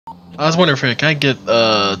I was wondering if I get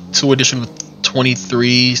 2 additional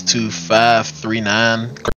 23s to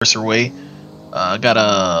 539 cursor way. I got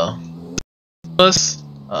a plus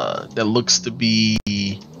that looks to be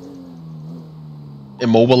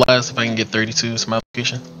immobilized if I can get 32 to my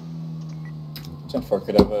location. 10-4,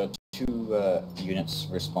 could have 2 units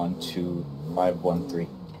respond to 513.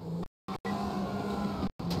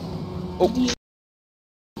 Oh,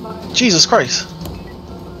 Jesus Christ!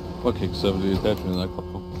 What kick 70 attachment in that couple?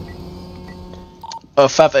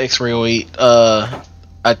 5X-ray 08.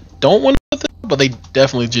 I don't want to, but they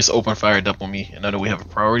definitely just open fired up on me, and I know we have a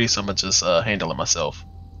priority, so I'm gonna just handle it myself.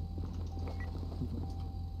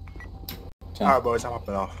 Alright, boys, I'm up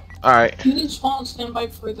and off. Alright. You need SWAT standby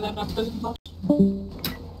for that prison box.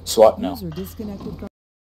 SWAT, no. Disconnected from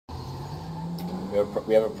We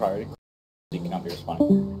have a priority. He cannot be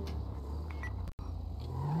responding.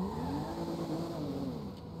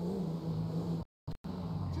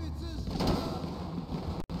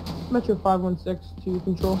 Metro 516 to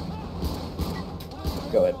control.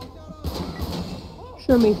 Go ahead.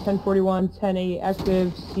 Show me 1041, 10-8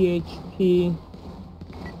 active, CHP.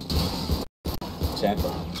 10.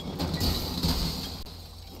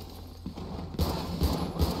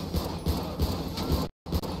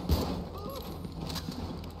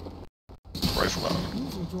 Rifle out.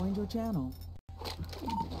 user joined your channel.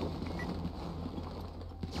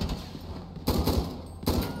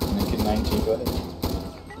 Lincoln 19, go ahead.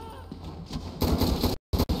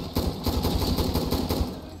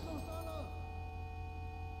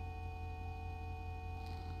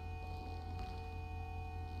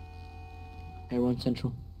 Everyone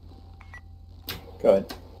Central. Go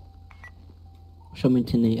ahead. Show me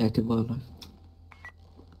 10 active wildlife.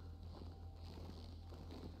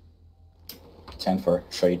 10-4,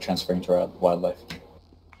 show you transferring to wildlife.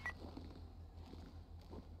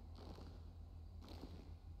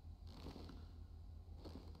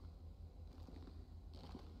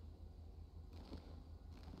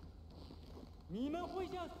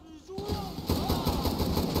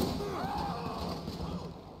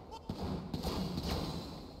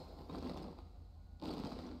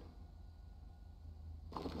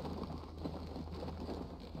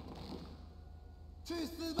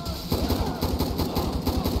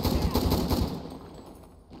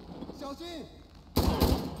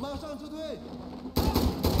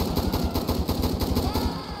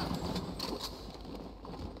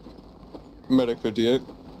 Medic 58.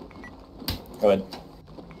 Go ahead.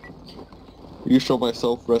 You show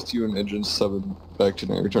myself, rescue, and engine 7 back to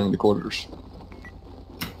night, returning to quarters.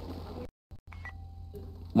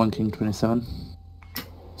 1 King 27.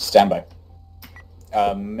 Standby.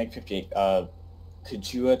 Make 58.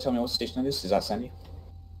 Could you tell me what station it is? Is that Sandy?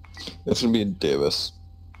 That's gonna be in Davis.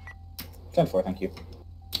 10-4, thank you.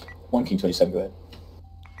 1 King 27, go ahead.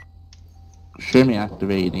 Show me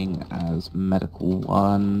activating as medical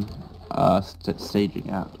 1. Staging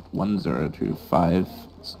at 1025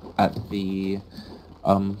 at the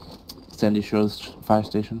Sandy Shores fire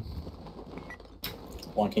station.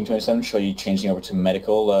 1 King 27, show you changing over to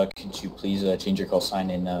medical. Could you please change your call sign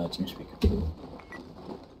in TeamSpeak?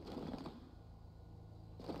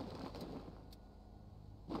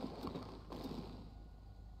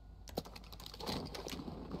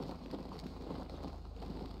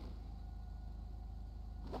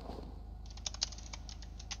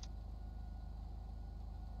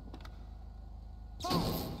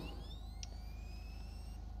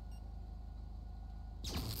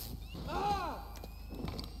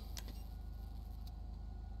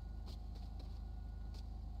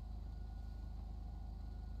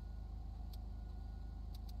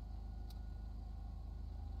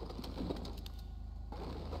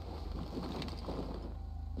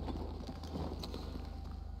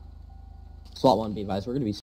 SWAT 1, be advised, we're going to be